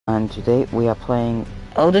and today we are playing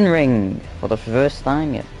Elden Ring for the first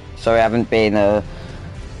time yet. Sorry I haven't been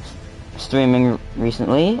streaming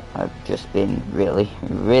recently, I've just been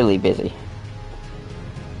really busy.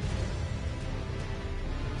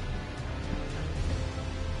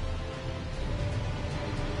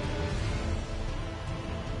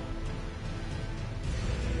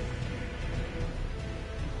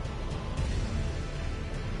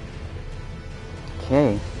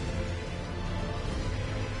 Okay.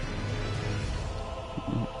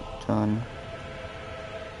 Done.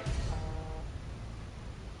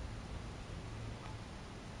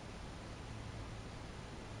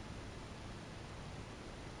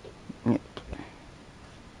 Yep.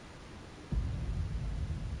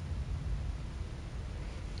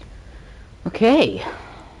 Okay.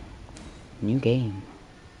 New game.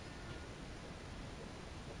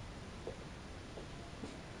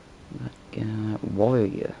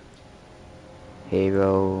 Warrior.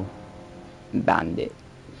 Hero. Bandit.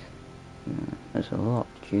 There's a lot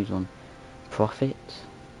to choose on. Prophet.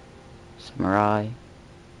 Samurai.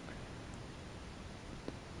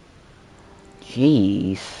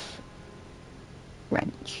 Jeez.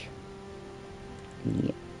 Wrench.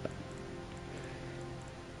 Yep.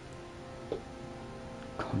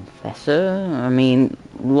 Confessor? I mean,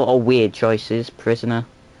 a lot of weird choices. Prisoner.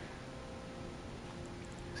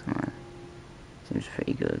 Seems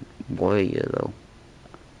pretty good. Warrior, though.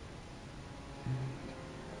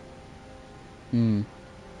 I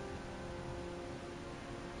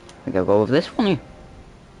think I'll go with this one here.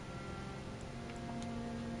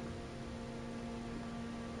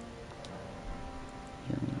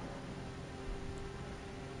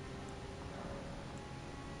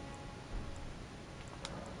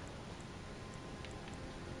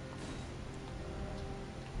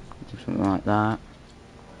 Something like that.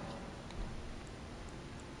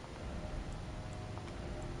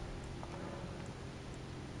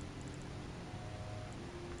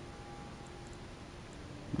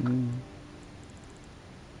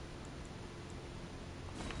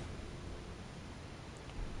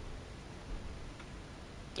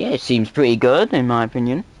 Yeah, it seems pretty good in my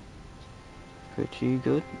opinion. Pretty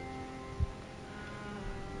good.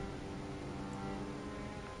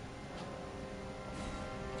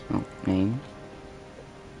 Oh, name.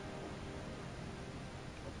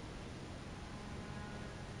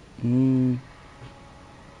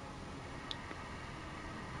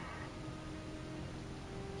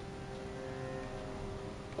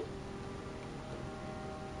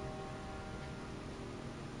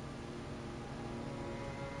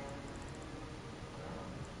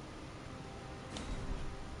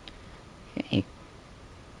 Okay.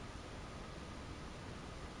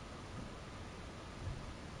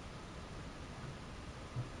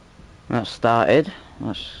 That started.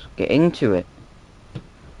 Let's get into it.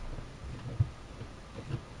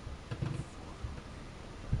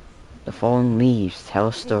 The fallen leaves tell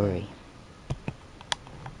a story.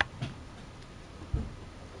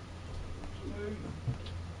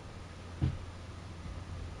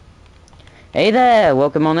 Hey there,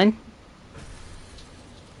 welcome on in.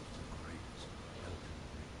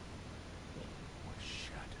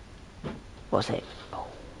 What's it? Oh.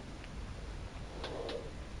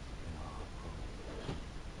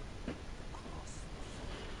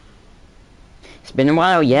 It's been a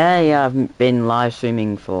while, yeah, I haven't been live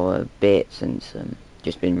streaming for a bit since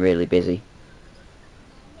just been really busy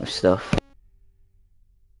with stuff.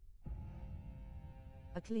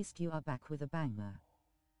 At least you are back with a banger.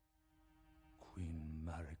 Queen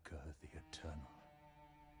Marika the Eternal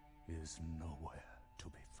is nowhere to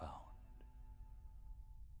be found.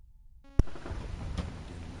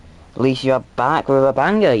 At least you're back with a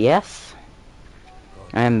banger, yes.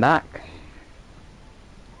 I am back.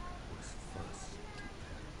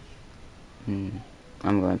 I'm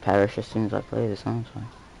going to perish as soon as I play this, aren't I?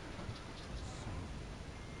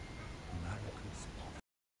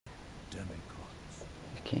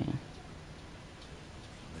 Okay.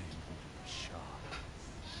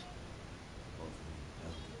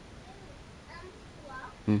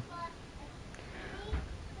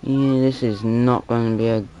 Yeah, this is not going to be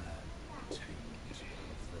a...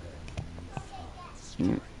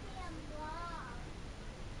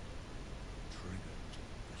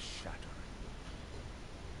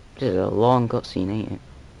 This is a long cutscene, ain't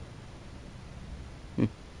it?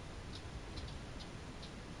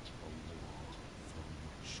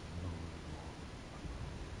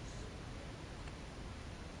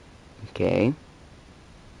 Okay.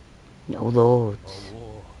 No lords. A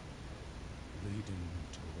war leading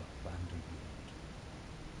to abandonment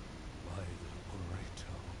by the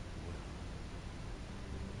greater will.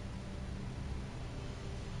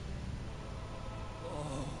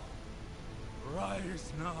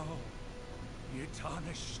 is now, ye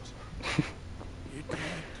tarnished, ye dead,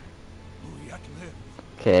 who yet live.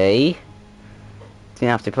 Okay. Didn't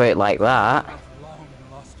have to put it like that. Of long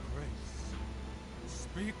lost grace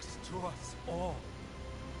speaks to us all.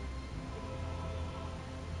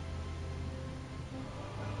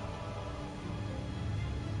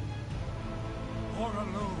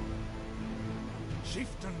 Oralu,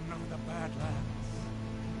 chieftain of the Badlands,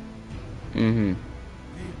 Mm-hmm.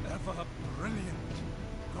 the ever-brilliant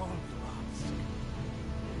Goldmask.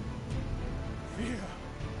 Fear,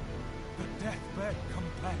 the deathbed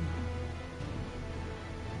companion,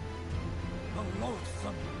 the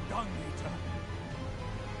loathsome dung-eater,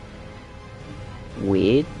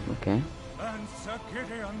 Weird. Okay. and Sir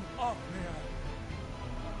Gideon Ofnir,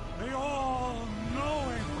 the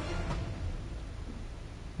all-knowing.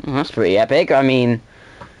 Oh, that's pretty epic. I mean,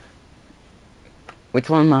 which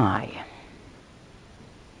one am I?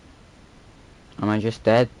 Am I just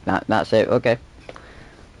dead? That's it. Okay.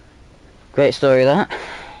 Great story, that.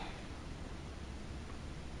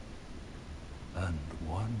 And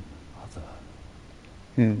one other,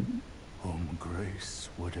 Hmm. whom grace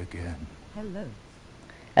would again, Hello.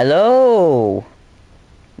 Hello.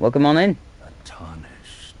 Welcome on in. a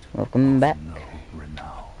tarnished, Welcome back. no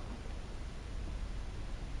renown.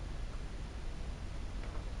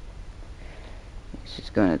 This is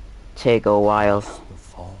gonna take a while. The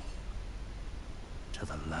fall to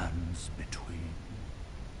the lands between,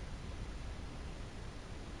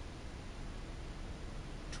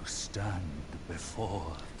 to stand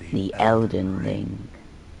before The Elden Ring.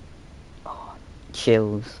 Oh,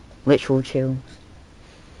 chills. Literal chills.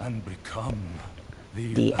 and become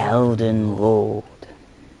The Elden Lord.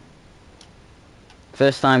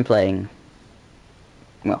 First time playing.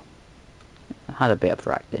 Well, I had a bit of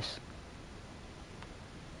practice.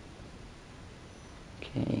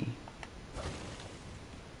 Okay.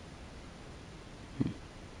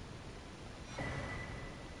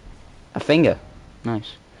 A finger.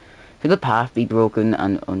 Nice. Could the path be broken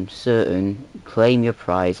and uncertain, claim your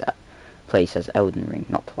prize at place as Elden Ring.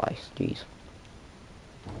 Not twice. Jeez.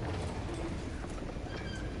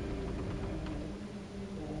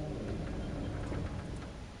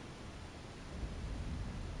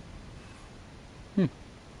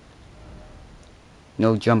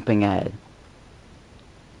 No jumping ahead.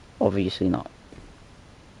 Obviously not.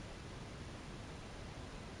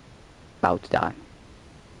 About to die.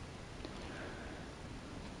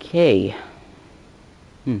 Okay.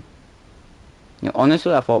 You know,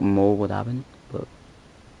 honestly, I thought more would happen, but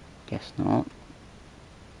guess not.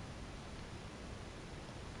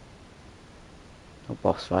 No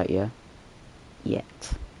boss fight here. Yet.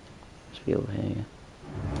 Let's be over here.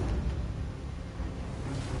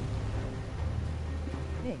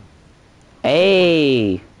 Hey.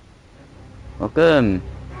 Hey! Welcome.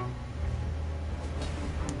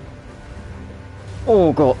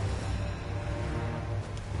 Oh god.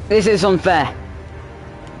 This is unfair.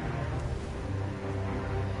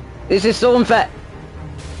 This is so unfair.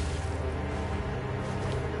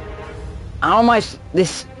 How am I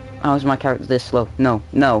this? How is my character this slow? No,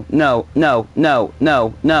 no, no, no, no,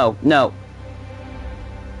 no, no, no.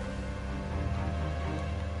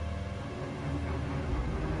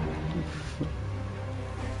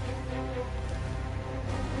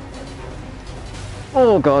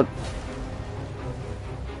 Oh god.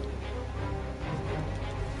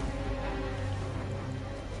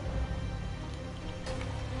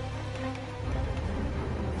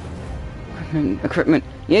 Equipment.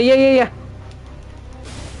 Yeah, yeah, yeah, yeah.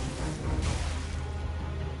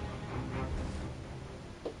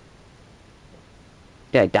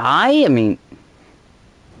 Did I die? I mean...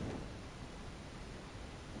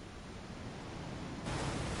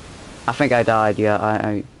 I think I died, yeah.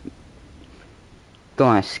 I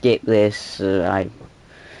gonna skip this.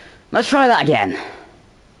 Let's try that again.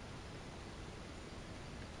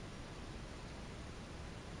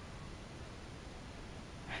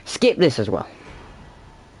 Skip this as well.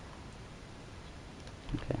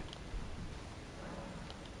 Okay.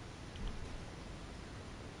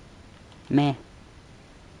 Meh.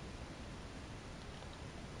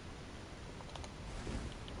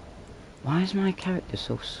 Why is my character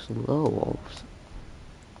so slow all of a sudden?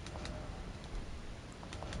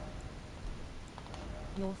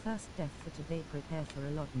 Your first death for today, prepare for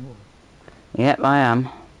a lot more. Yep, I am.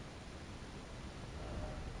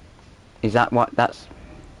 Is that what that's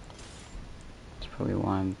probably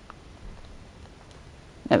why I'm...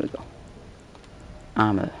 There we go.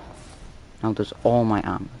 Armor. How does all my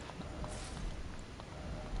armor?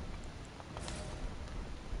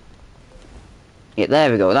 Yeah,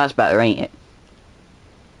 there we go. That's better, ain't it?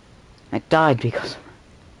 I died because...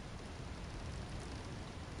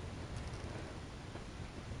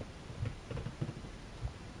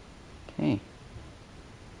 Okay.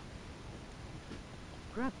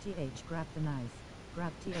 Grab TH, grab the knife.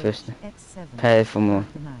 Grab TH, First, X7. prepare for more.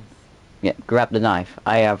 Grab the knife. Yeah, grab the knife.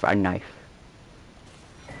 I have a knife.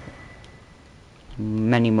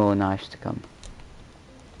 Many more knives to come.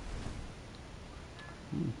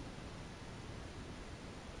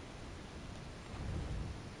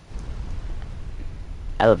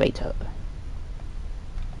 Elevator.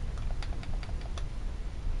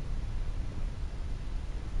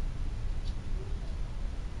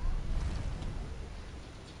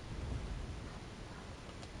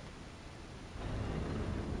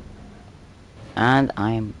 And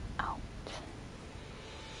I'm out.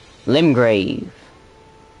 Limgrave.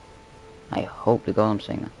 I hope to God I'm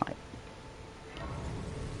saying that right.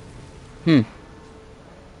 You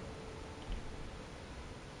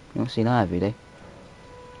don't see that every day.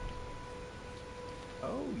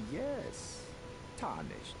 Oh, yes.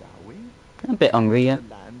 Tarnished, are we? I'm a bit hungry, yeah. The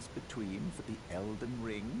lands between for the Elden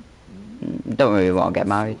Ring? Don't really want to get Of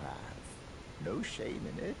course married. you have. No shame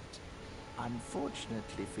in it.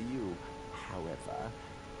 Unfortunately for you, however,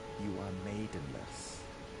 you are maidenless.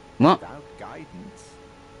 What? Without guidance,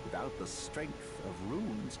 without the strength of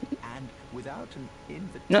runes, and without an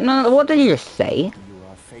invitation. No, what did you just say? You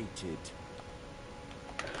are fated.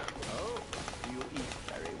 Oh, you eat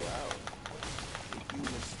very well. If you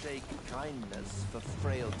mistake kindness for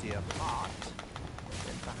frailty of heart,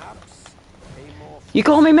 then perhaps a more You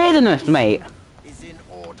call me maidenless, mate? is in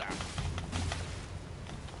order.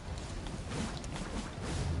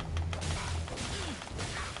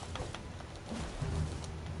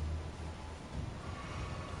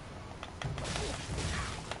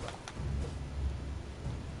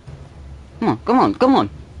 Come on.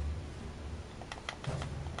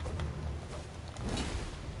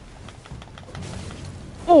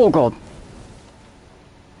 Oh God.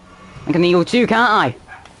 I can heal too, can't I?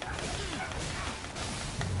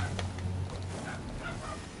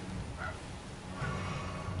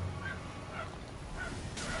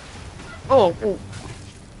 Oh.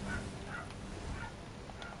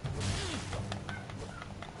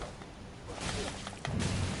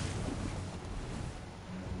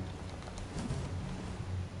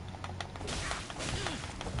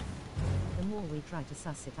 The more we try to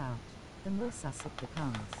suss it out, the more sus it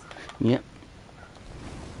becomes. Yep.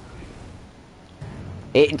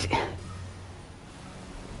 It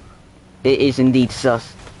is indeed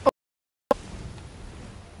sus.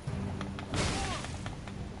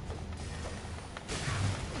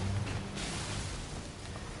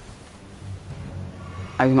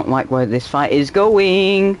 I do not like where this fight is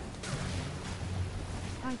going.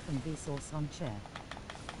 Hyphen Vsauce on chair.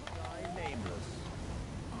 Die nameless,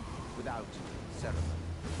 without ceremony.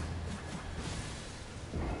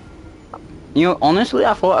 You know, honestly,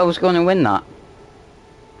 I thought I was going to win that.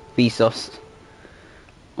 Vsauce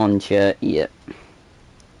on chair, yeah.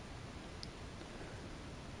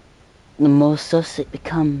 The more sus it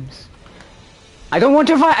becomes. I don't want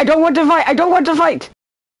to fight! I don't want to fight! I don't want to fight!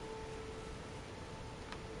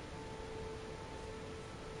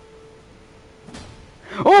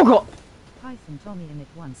 Oh God! Hyphen Tommy in it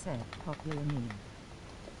once said, popular meme.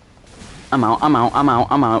 I'm out.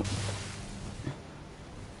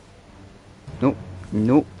 No.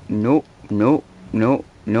 No.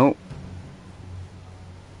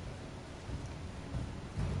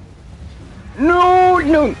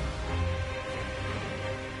 No.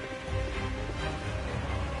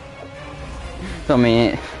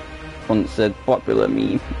 Tommy once said popular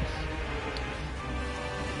meme.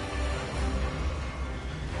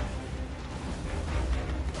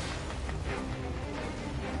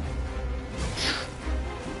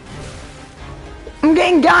 I'm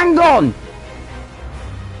getting ganged on! You will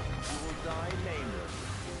die nameless,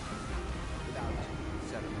 without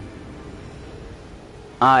ceremony.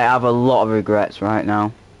 I have a lot of regrets right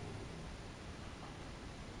now.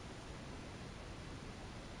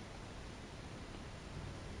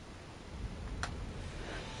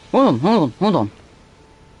 Hold on.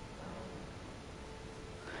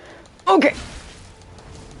 Okay.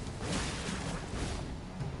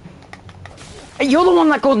 Hey, you're the one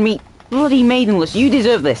that called me bloody maidenless. You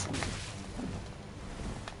deserve this.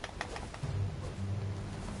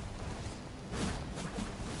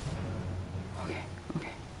 Okay.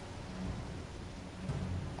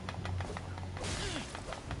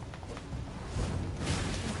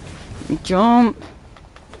 Jump.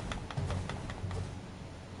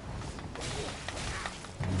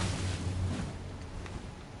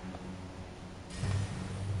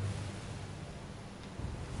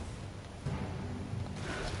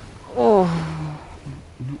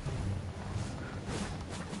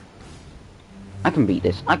 I can beat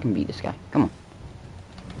this. I can beat this guy. Come on.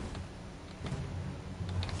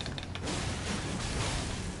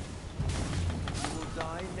 You will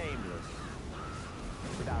die nameless,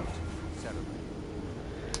 without ceremony.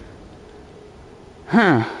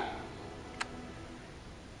 Huh.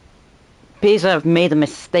 Appears I've made a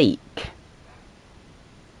mistake.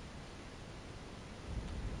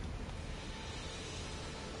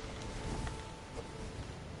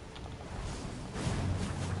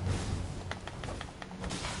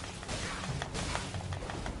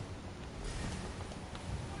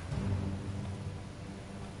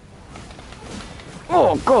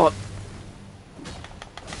 Oh god!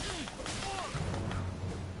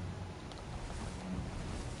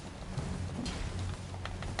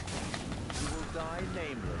 You will die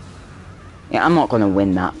nameless. Yeah, I'm not gonna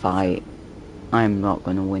win that fight. I'm not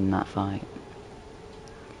gonna win that fight.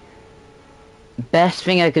 Best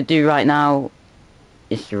thing I could do right now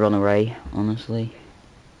is to run away, honestly.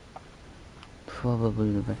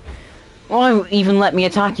 Probably the best. Why even let me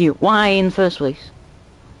attack you? Why in the first place?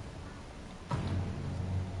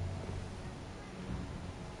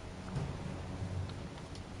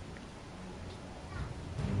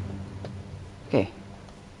 Okay.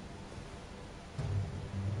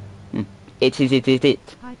 It.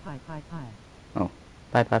 Pie, pie, pie, pie. Oh.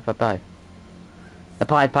 Bye, bye, bye, bye. The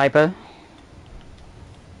Pied Piper.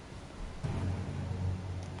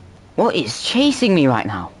 What is chasing me right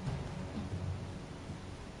now?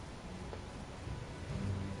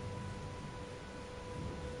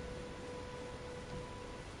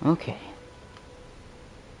 Okay.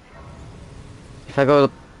 If I go...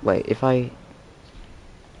 Wait, if I...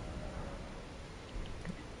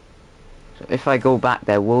 So if I go back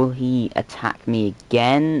there, will he attack me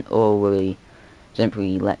again? Or will he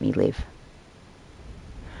simply let me live?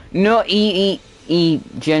 No, he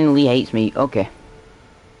generally hates me. Okay.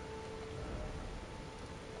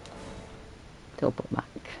 Teleport back.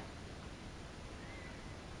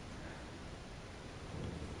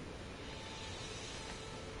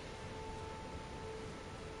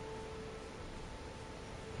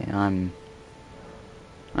 Yeah, I'm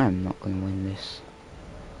not going to win this.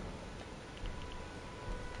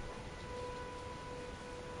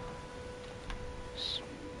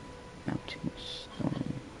 Mountain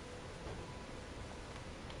stone.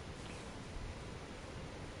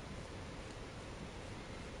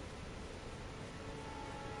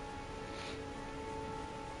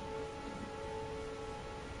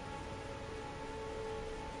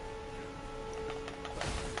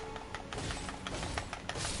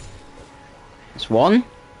 That's one.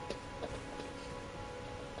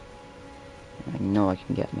 I know I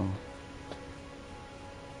can get more.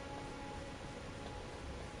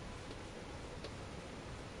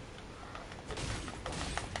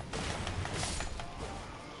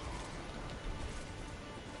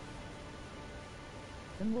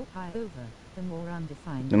 The more pie over, the more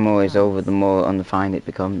undefined. The more is over, the more undefined it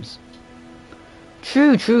becomes.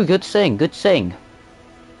 True, true, good saying, good saying.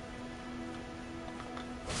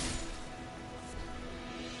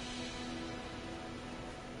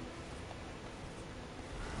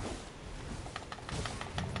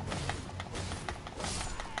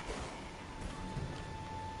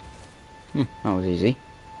 That was easy.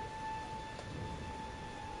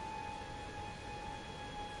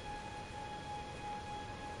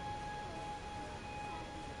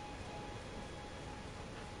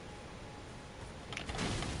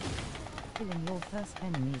 Killing your first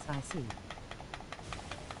enemies, I see.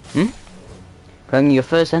 Killing your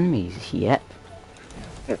first enemies, yep.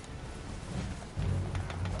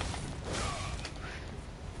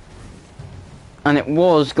 And it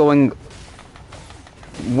was going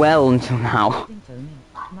well until now. Think only.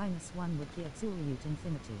 -1 would be absolute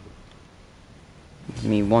infinity. I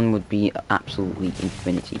mean, one would be absolutely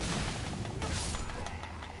infinity.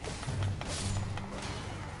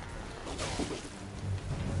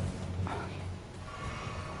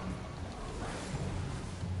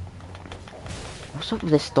 What's up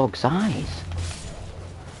with this dog's eyes?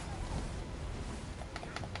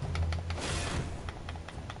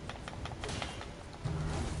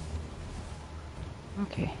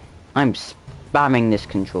 Okay. I'm spamming this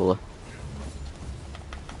controller.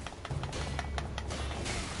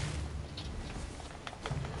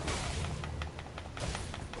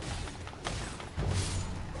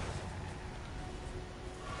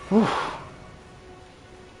 Whew.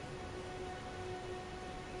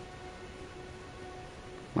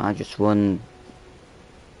 I just won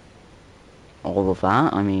all of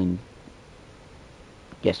that. I mean,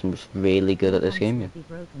 guess I'm just really good at this game. Yeah. Be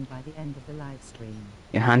broken by the end of the live stream.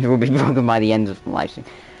 Your hand will be broken by the end of the live stream.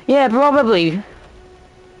 Yeah, probably.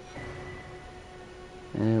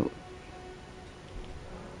 Uh,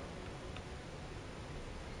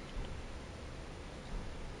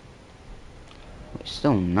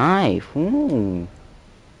 stone knife. Ooh.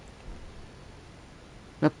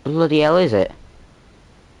 What the bloody hell is it?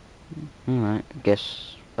 Alright,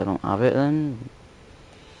 guess I don't have it then.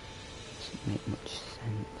 Doesn't make much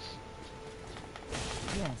sense.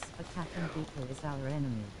 Yes, attacking people is our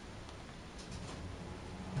enemy.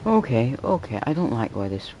 Okay, okay, I don't like why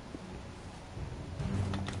this...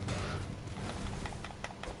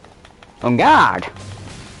 On guard!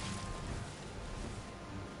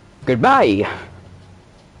 Goodbye!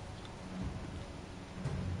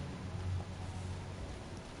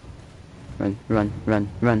 Run, run, run,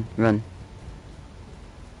 run, run.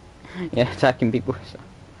 Yeah, attacking people.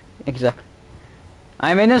 Exactly.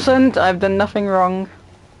 I'm innocent, I've done nothing wrong.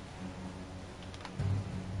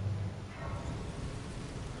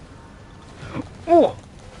 Oh!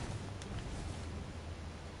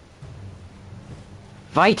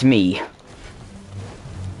 Fight me!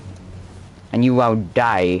 And you will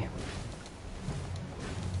die.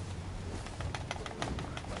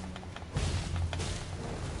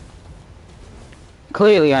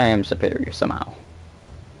 Clearly I am superior somehow.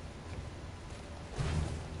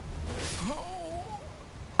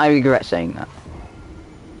 I regret saying that.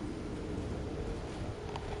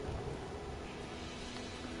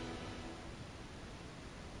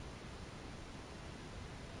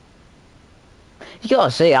 You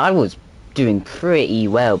gotta say, I was doing pretty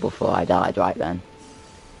well before I died right then.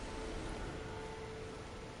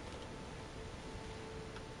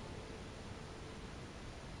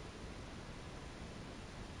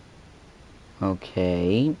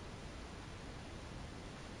 Okay.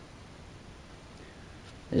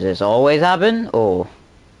 Does this always happen, or...?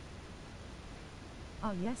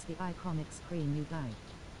 Oh yes, the iconic scream you died.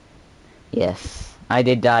 Yes, I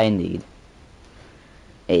did die indeed.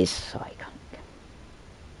 It is so iconic.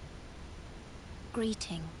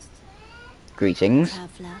 Greetings, Greetings.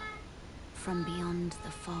 traveller from beyond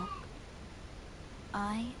the fog.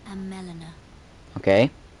 I am Melina. Okay.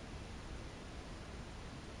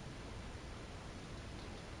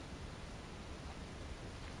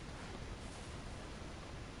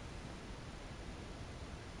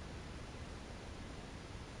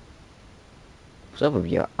 What's up with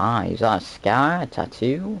your eyes? Is that a scar? A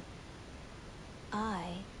tattoo? I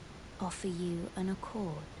offer you an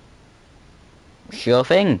accord. Sure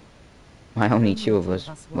thing. Why only Only two of two us of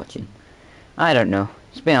us watching? watching. I don't know.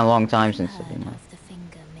 It's been a long time You've since I've heard been there. of the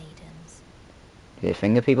Finger Maidens. Do they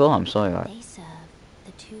finger people? I'm sorry. They serve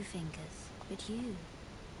the two fingers, but you,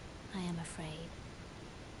 I am afraid,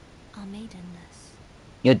 are maidenless.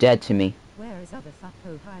 You're dead to me. Where is other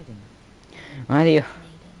Thapo hiding? Why do you... Maiden,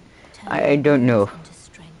 turn I your don't know. wounds into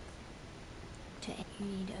strength. You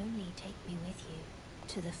need only take me with you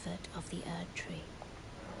to the foot of the Erd Tree.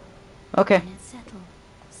 Okay. When it's settled,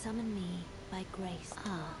 summon me by grace.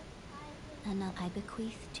 Ah, and now I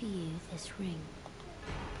bequeath to you this ring.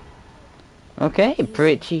 Okay, Use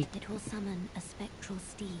pretty... It will summon a spectral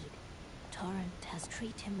steed. Torrent has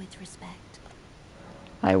treated him with respect.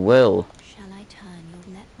 I will. Shall I turn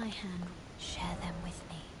you? Let my hand share them with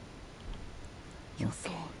me. Your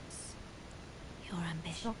thoughts, your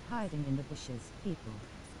ambition. Stop hiding in the bushes, people.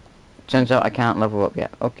 Turns out I can't level up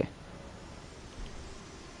yet. Okay.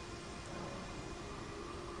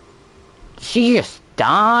 Did she just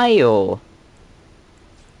die, or...?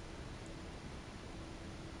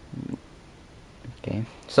 Okay.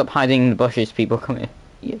 Stop hiding in the bushes, people. Come here.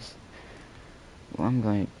 Yes. Well, I'm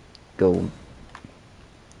going to go...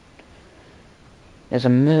 There's a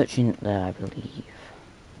merchant there, I believe.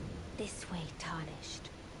 This way, tarnished.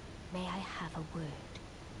 May I have a word?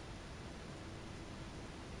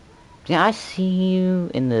 Did I see you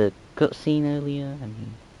in the cutscene earlier? I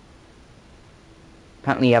mean...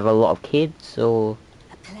 Apparently you have a lot of kids, or...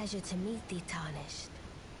 A pleasure to meet thee, tarnished.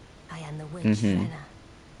 I am the witch Mhm. Frenna.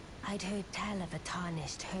 I'd heard tell of a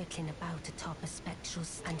tarnished hurtling about atop a spectral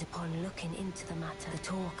and upon looking into the matter, the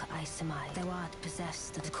talk I surmise thou art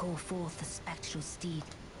possessed to call forth a spectral steed.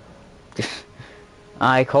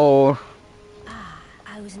 I call... Ah,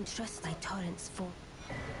 I was entrusted by torrents for...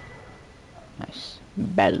 Nice.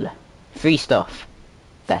 Bell. Free stuff.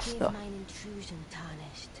 Best Forgive stuff. mine intrusion,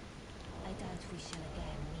 tarnished. I doubt we shall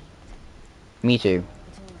again meet. Me too.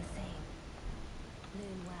 But all the same,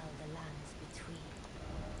 learn well the lands between.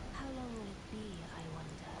 How long will it be, I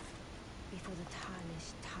wonder, before the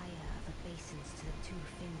tarnished tire of obeisance to the two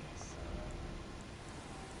fingers?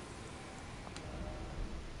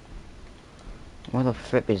 What the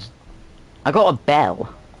flip is... I got a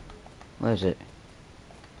bell. Where is it?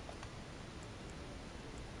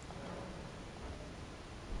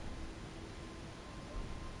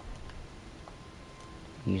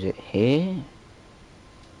 here?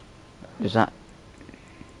 Does that...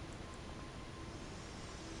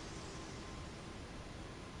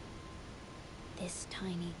 This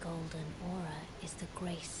tiny golden aura is the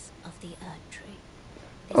grace of the Earth Tree.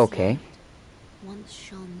 This Okay. light once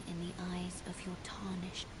shone in the eyes of your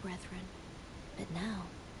tarnished brethren, but now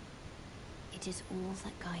it is all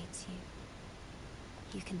that guides you.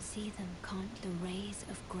 You can see them, can't you? The rays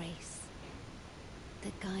of grace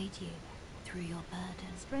that guide you through your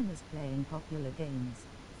burdens. Streamers playing popular games.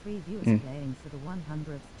 3 viewers playing for the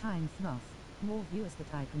 100th time FNAF. More viewers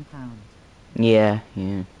that I can count. Yeah,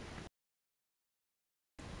 yeah.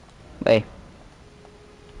 Wait.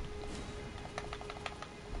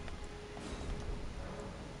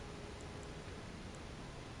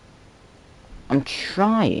 I'm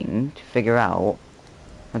trying to figure out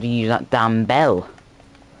how to use that damn bell.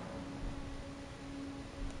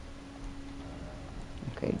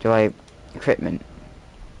 Okay, do I... equipment?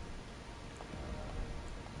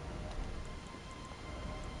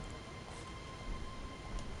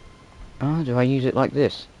 Oh, do I use it like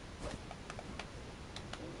this?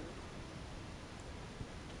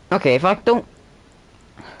 Okay, if I don't...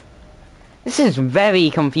 This is very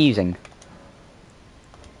confusing.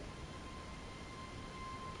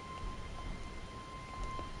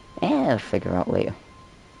 Yeah, I'll figure out later.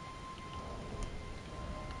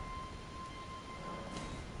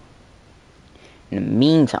 In the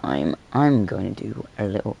meantime, I'm going to do a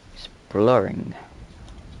little exploring.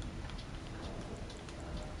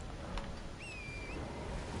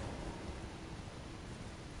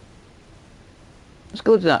 Let's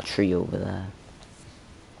go to that tree over there.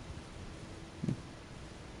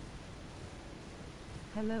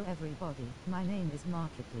 Hello everybody, my name is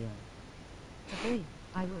Marketio. Today,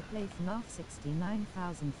 I will play FNAF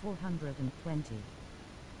 69420.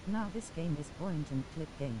 Now this game is point and click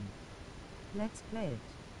game. Let's play it.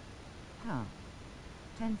 How?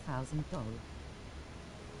 $10,000.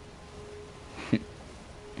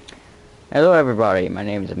 Hello everybody, my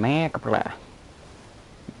name is Markiplier.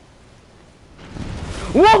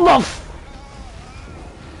 What the f-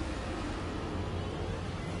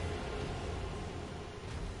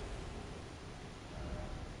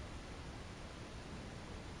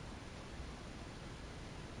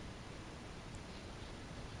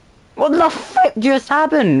 What the frick just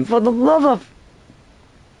happened? For the love of...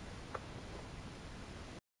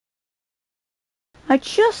 I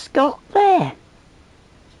just got there.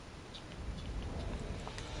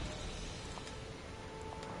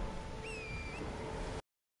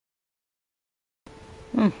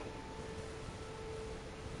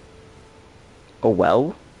 Oh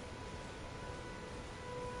well.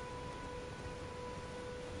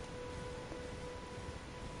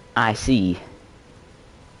 I see.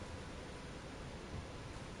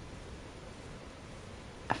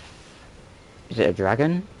 Is it a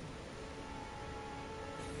dragon?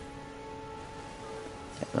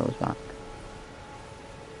 Take those back.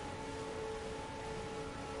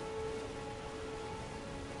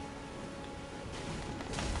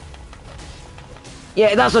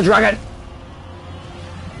 Yeah, that's a dragon!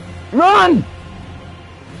 Run!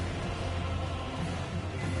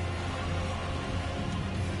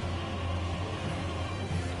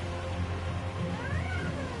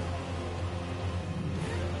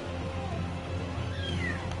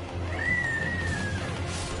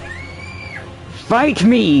 Fight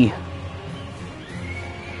me!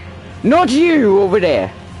 Not you over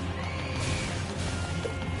there!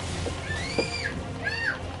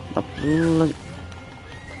 A blood...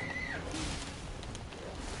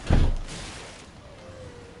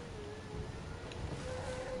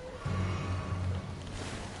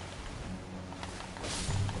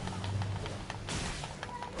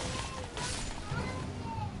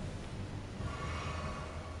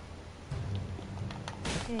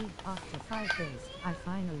 Okay, after 5 days, I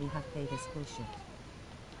finally have paid this bullshit.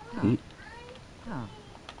 Mm. Huh.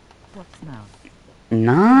 What's now?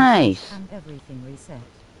 Nice! And everything reset.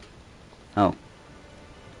 Oh.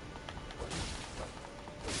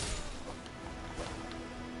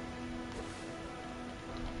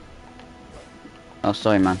 Oh,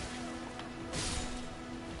 sorry, man.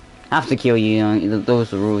 I have to kill you,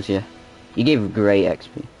 those are the rules here. You gave great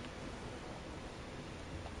XP.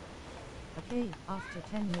 Okay, after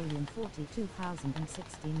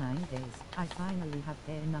 10,042,069 days, I finally have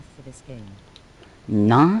paid enough for this game.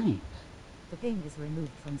 Nice. The game is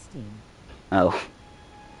removed from Steam. Oh.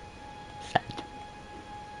 Sad.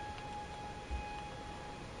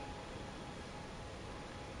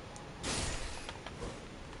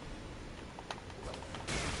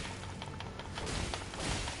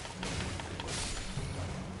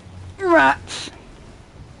 Rats!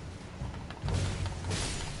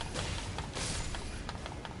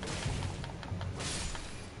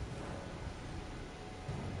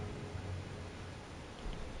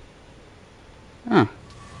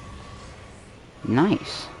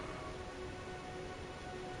 Nice.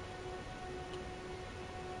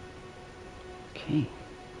 Okay.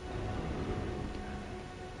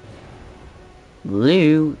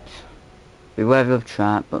 Loot. Beware of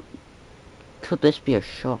trap, but could this be a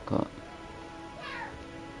shortcut?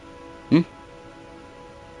 Hmm?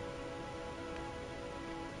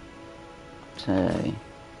 Say.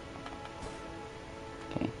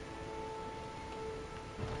 Okay.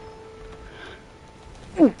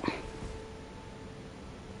 Ooh.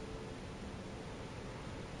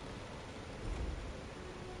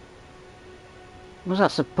 What's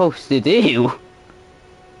that supposed to do?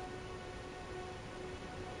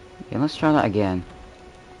 Okay, let's try that again.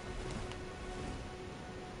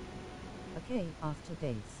 Okay, after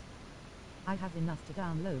days. I have enough to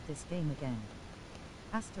download this game again.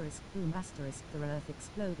 Asterisk boom asterisk the earth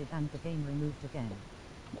exploded and the game removed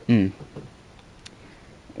again.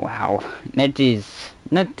 Wow. That is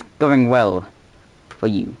not going well for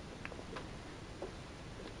you.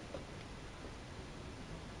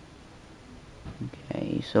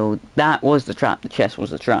 Okay, so that was the trap. The chest was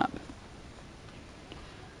the trap.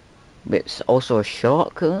 But it's also a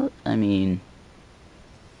shortcut. I mean,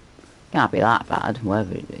 can't be that bad,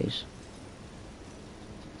 whatever it is.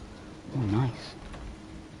 Oh, nice.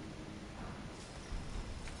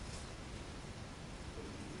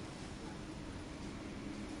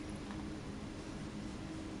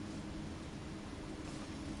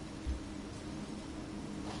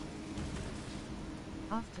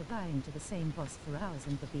 After dying to the same boss for hours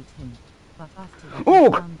and beat him, but after that Oh!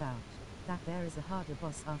 I found out that there is a harder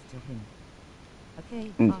boss after him.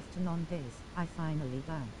 Okay, after non-days, I finally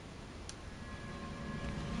died.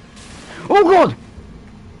 Oh god!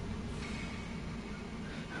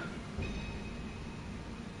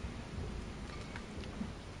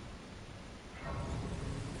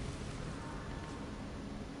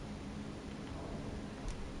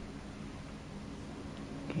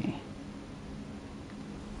 Okay.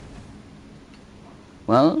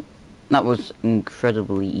 Well, that was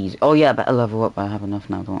incredibly easy. Oh yeah, I better level up. I have enough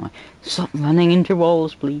now, don't I? Stop running into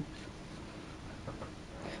walls, please.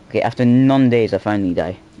 Okay, after non-days I finally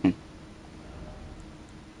die. I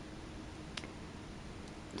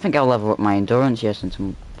think I'll level up my endurance, yes, since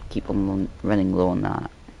I'm keep on running low on that.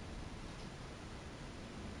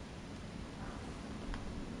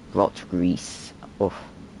 Rot grease. Oof.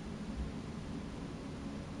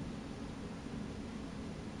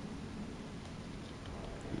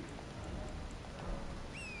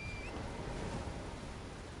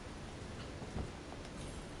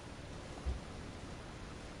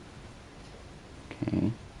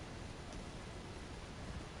 Okay.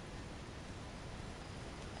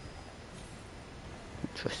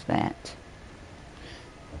 Trust that.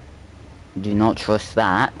 Do not trust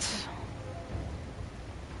that.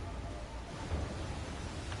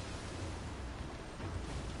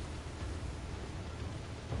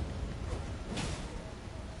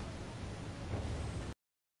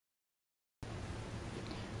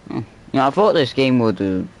 You know, I thought this game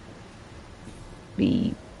would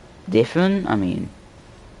be different. I mean,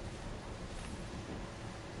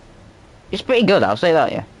 it's pretty good, I'll say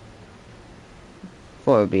that, yeah.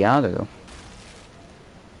 Thought it would be harder though.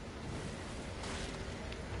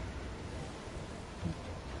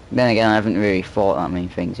 Then again, I haven't really fought that many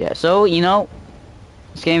things yet. So, you know,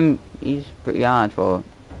 this game is pretty hard for... I'm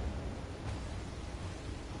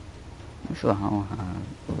not sure how hard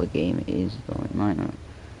of a game it is, though it might not.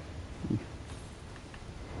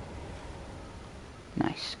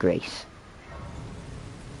 Nice, Grace.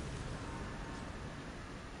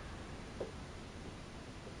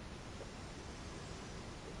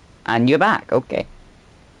 And you're back, okay.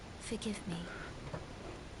 Forgive me.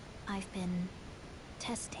 I've been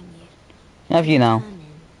testing you. Have you now? Determine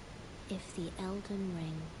if the Elden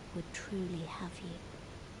Ring would truly have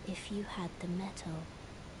you. If you had the mettle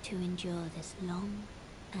to endure this long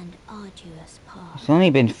and arduous path. It's only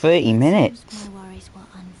been 30 minutes. Seems my worries were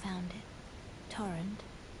unfounded. Torrent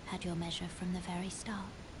had your measure from the very start,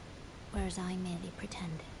 whereas I merely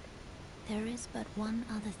pretended. There is but one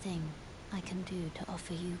other thing I can do to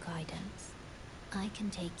offer you guidance. I can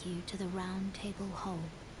take you to the Round Table Hall,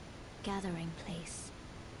 gathering place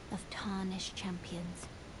of tarnished champions,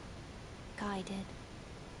 guided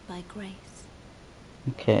by grace.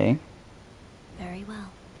 Okay. Very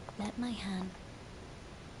well. Let my hand.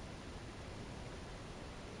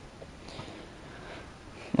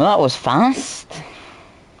 Well, that was fast.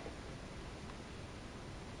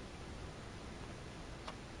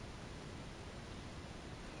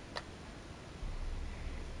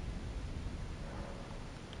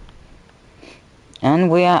 And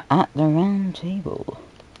we are at the round table.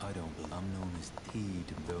 I don't believe I'm known as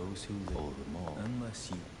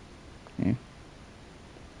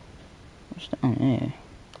What's down here?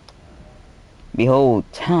 Behold,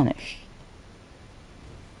 tarnish.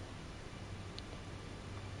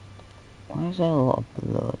 Why is there a lot of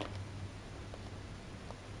blood?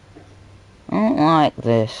 I don't like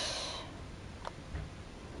this.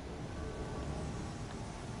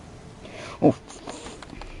 Oh.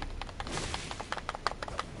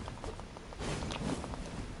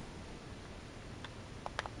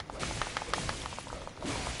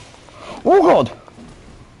 Oh god!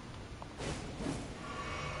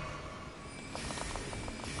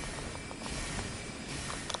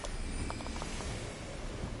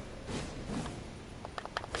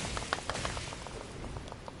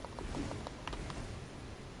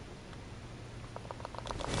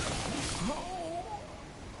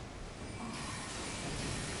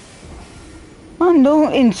 Man,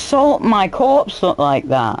 don't insult my corpse like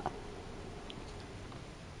that.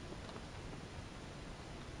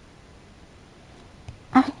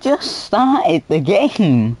 I've just started the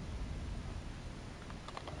game.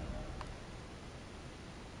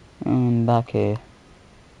 I'm back here.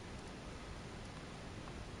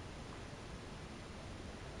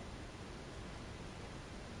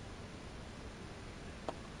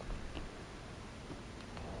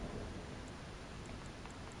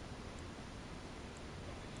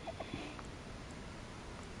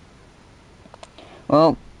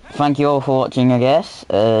 Well, thank you all for watching, I guess.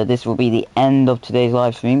 This will be the end of today's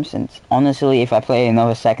live stream, since honestly, if I play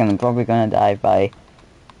another second, I'm probably gonna die by...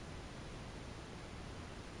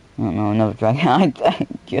 I don't know, another dragon. I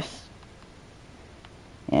just...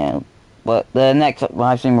 Yeah, but the next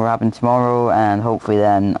live stream will happen tomorrow, and hopefully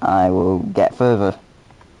then I will get further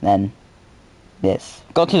than this.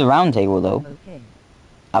 Got to the round table, though. Okay.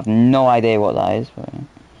 I have no idea what that is, but...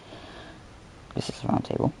 This is the round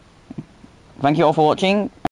table. Thank you all for watching.